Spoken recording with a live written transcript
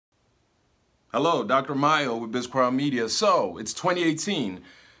Hello, Dr. Mayo with BizCrown Media. So, it's 2018,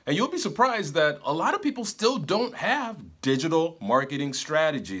 and you'll be surprised that a lot of people still don't have digital marketing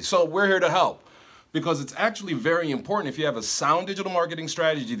strategies. So, we're here to help because it's actually very important. If you have a sound digital marketing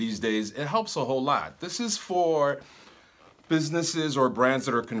strategy these days, it helps a whole lot. This is for businesses or brands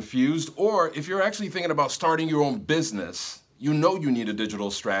that are confused, or if you're actually thinking about starting your own business, you know you need a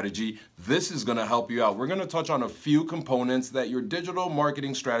digital strategy. This is going to help you out. We're going to touch on a few components that your digital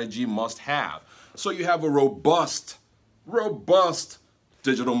marketing strategy must have. So you have a robust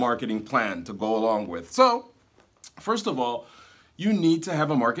digital marketing plan to go along with. So, first of all, you need to have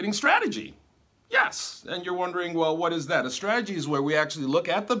a marketing strategy. Yes, and you're wondering, well, what is that? A strategy is where we actually look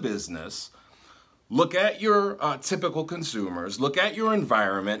at the business, look at your typical consumers, look at your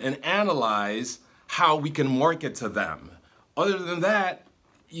environment, and analyze how we can market to them. Other than that,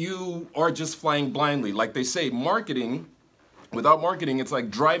 you are just flying blindly. Like they say, without marketing, it's like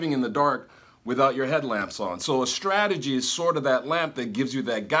driving in the dark without your headlamps on. So a strategy is sort of that lamp that gives you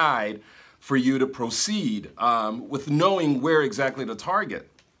that guide for you to proceed with knowing where exactly to target.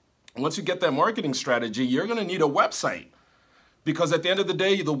 Once you get that marketing strategy, you're going to need a website. Because at the end of the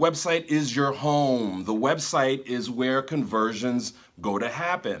day, the website is your home. The website is where conversions go to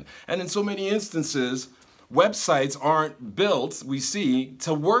happen. And in so many instances, websites aren't built, we see,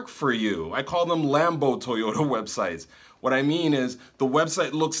 to work for you. I call them Lambo Toyota websites. What I mean is the website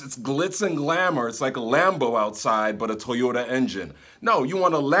it's glitz and glamour. It's like a Lambo outside, but a Toyota engine. No, you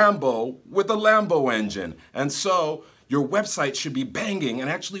want a Lambo with a Lambo engine. And so your website should be banging and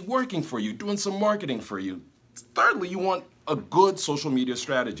actually working for you, doing some marketing for you. Thirdly, you want a good social media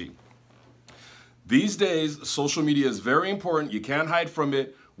strategy. These days, social media is very important. You can't hide from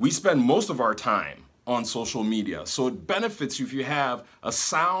it. We spend most of our time on social media. So it benefits you if you have a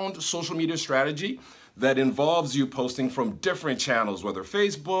sound social media strategy that involves you posting from different channels, whether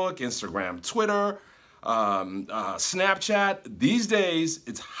Facebook, Instagram, Twitter, Snapchat. These days,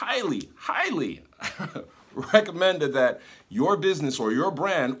 it's highly recommended that your business or your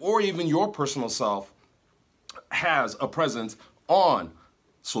brand or even your personal self has a presence on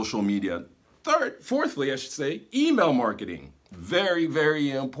social media. Fourthly, I should say, email marketing. Very, very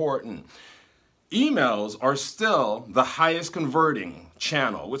important. Emails are still the highest converting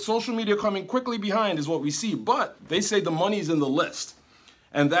channel. With social media coming quickly behind is what we see, but they say the money's in the list.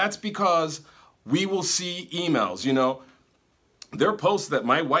 And that's because we will see emails, you know. There are posts that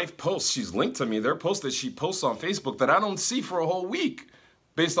my wife posts, she's linked to me, there are posts that she posts on Facebook that I don't see for a whole week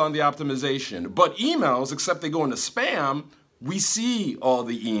based on the optimization. But emails, except they go into spam, we see all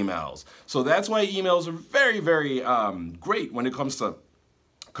the emails. So that's why emails are very, very great when it comes to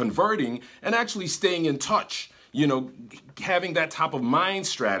converting and actually staying in touch, you know, having that top of mind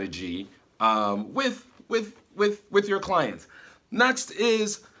strategy with your clients. Next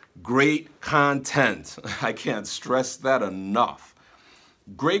is great content. I can't stress that enough.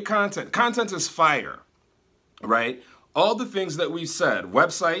 Great content. Content is fire, right? All the things that we've said,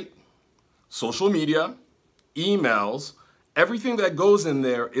 website, social media, emails, everything that goes in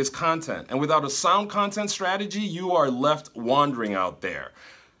there is content. And without a sound content strategy, you are left wandering out there.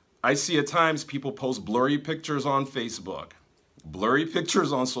 I see at times people post blurry pictures on Facebook, blurry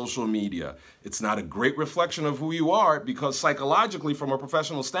pictures on social media. It's not a great reflection of who you are because psychologically, from a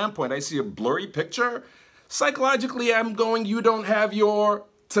professional standpoint, I see a blurry picture. Psychologically, I'm going, you don't have your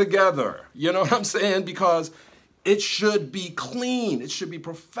together. You know what I'm saying? Because it should be clean. It should be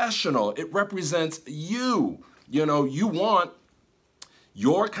professional. It represents you. You know, you want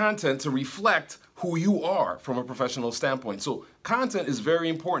your content to reflect who you are from a professional standpoint. So content is very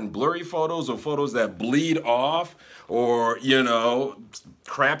important. Blurry photos or photos that bleed off or, you know,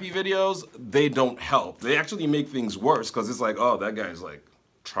 crappy videos, they don't help. They actually make things worse because it's like, oh, that guy's like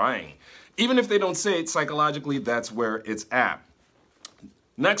trying. Even if they don't say it, psychologically, that's where it's at.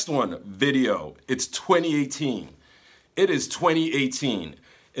 Next one, video. It's 2018. It is 2018.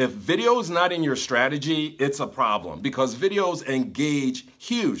 If video is not in your strategy, it's a problem because videos engage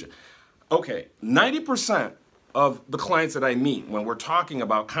huge. Okay, 90% of the clients that I meet when we're talking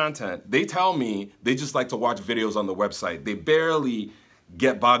about content, they tell me they just like to watch videos on the website. They barely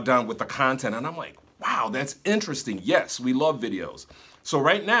get bogged down with the content. And I'm like, wow, that's interesting. Yes, we love videos. So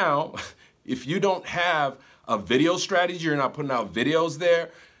right now, if you don't have a video strategy, you're not putting out videos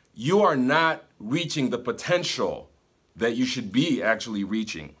there, you are not reaching the potential that you should be actually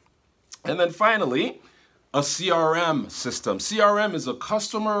reaching. And then finally, a CRM system. CRM is a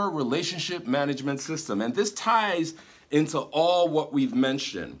customer relationship management system, and this ties into all what we've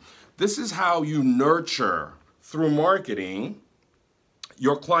mentioned. This is how you nurture, through marketing,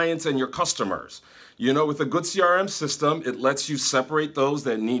 your clients and your customers. You know, with a good CRM system, it lets you separate those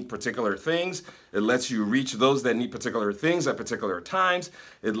that need particular things. It lets you reach those that need particular things at particular times.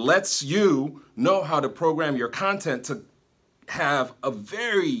 It lets you know how to program your content to have a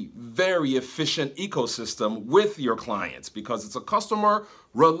very, very efficient ecosystem with your clients, because it's a customer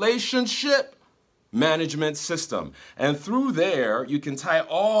relationship management system. And through there, you can tie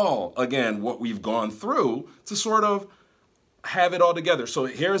all, again, what we've gone through to sort of have it all together. So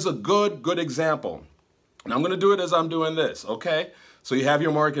here's a good example. And I'm going to do it as I'm doing this, okay? So you have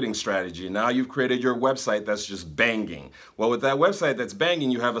your marketing strategy. Now you've created your website that's just banging. Well, with that website that's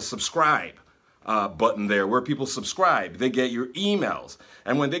banging, you have a subscribe button there where people subscribe. They get your emails.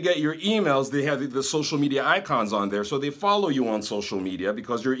 And when they get your emails, they have the social media icons on there. So they follow you on social media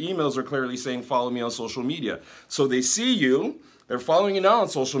because your emails are clearly saying, follow me on social media. So they see you, they're following you now on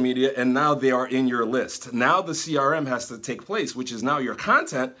social media, and now they are in your list. Now the CRM has to take place, which is now your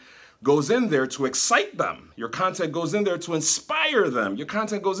content goes in there to excite them. Your content goes in there to inspire them. Your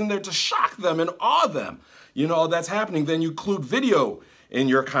content goes in there to shock them and awe them. You know, that's happening. Then you include video in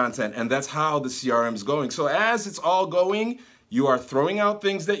your content, and that's how the CRM is going. So as it's all going, you are throwing out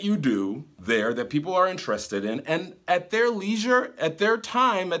things that you do there that people are interested in, and at their leisure, at their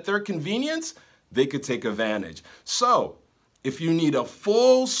time, at their convenience, they could take advantage. So if you need a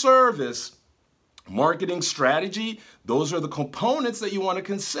full service marketing strategy, those are the components that you want to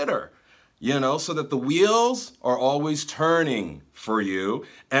consider, you know, so that the wheels are always turning for you.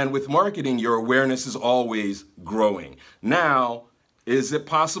 And with marketing, your awareness is always growing. Now, is it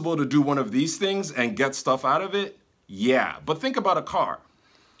possible to do one of these things and get stuff out of it? Yeah, but think about a car,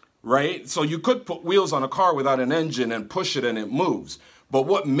 right? So you could put wheels on a car without an engine and push it and it moves. But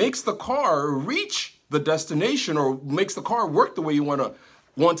what makes the car reach the destination or makes the car work the way you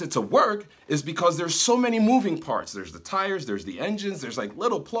want it to work is because there's so many moving parts. There's the tires, there's the engines, there's like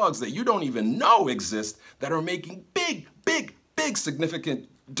little plugs that you don't even know exist that are making big significant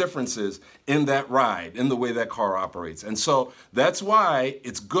differences in that ride, in the way that car operates. And so that's why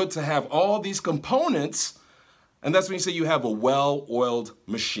it's good to have all these components, and that's when you say you have a well-oiled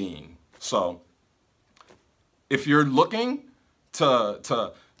machine. So if you're looking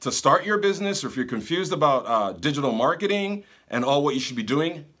to start your business, or if you're confused about digital marketing and all what you should be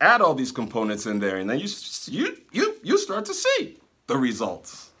doing, add all these components in there, and then you start to see the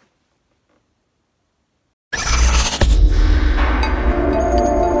results.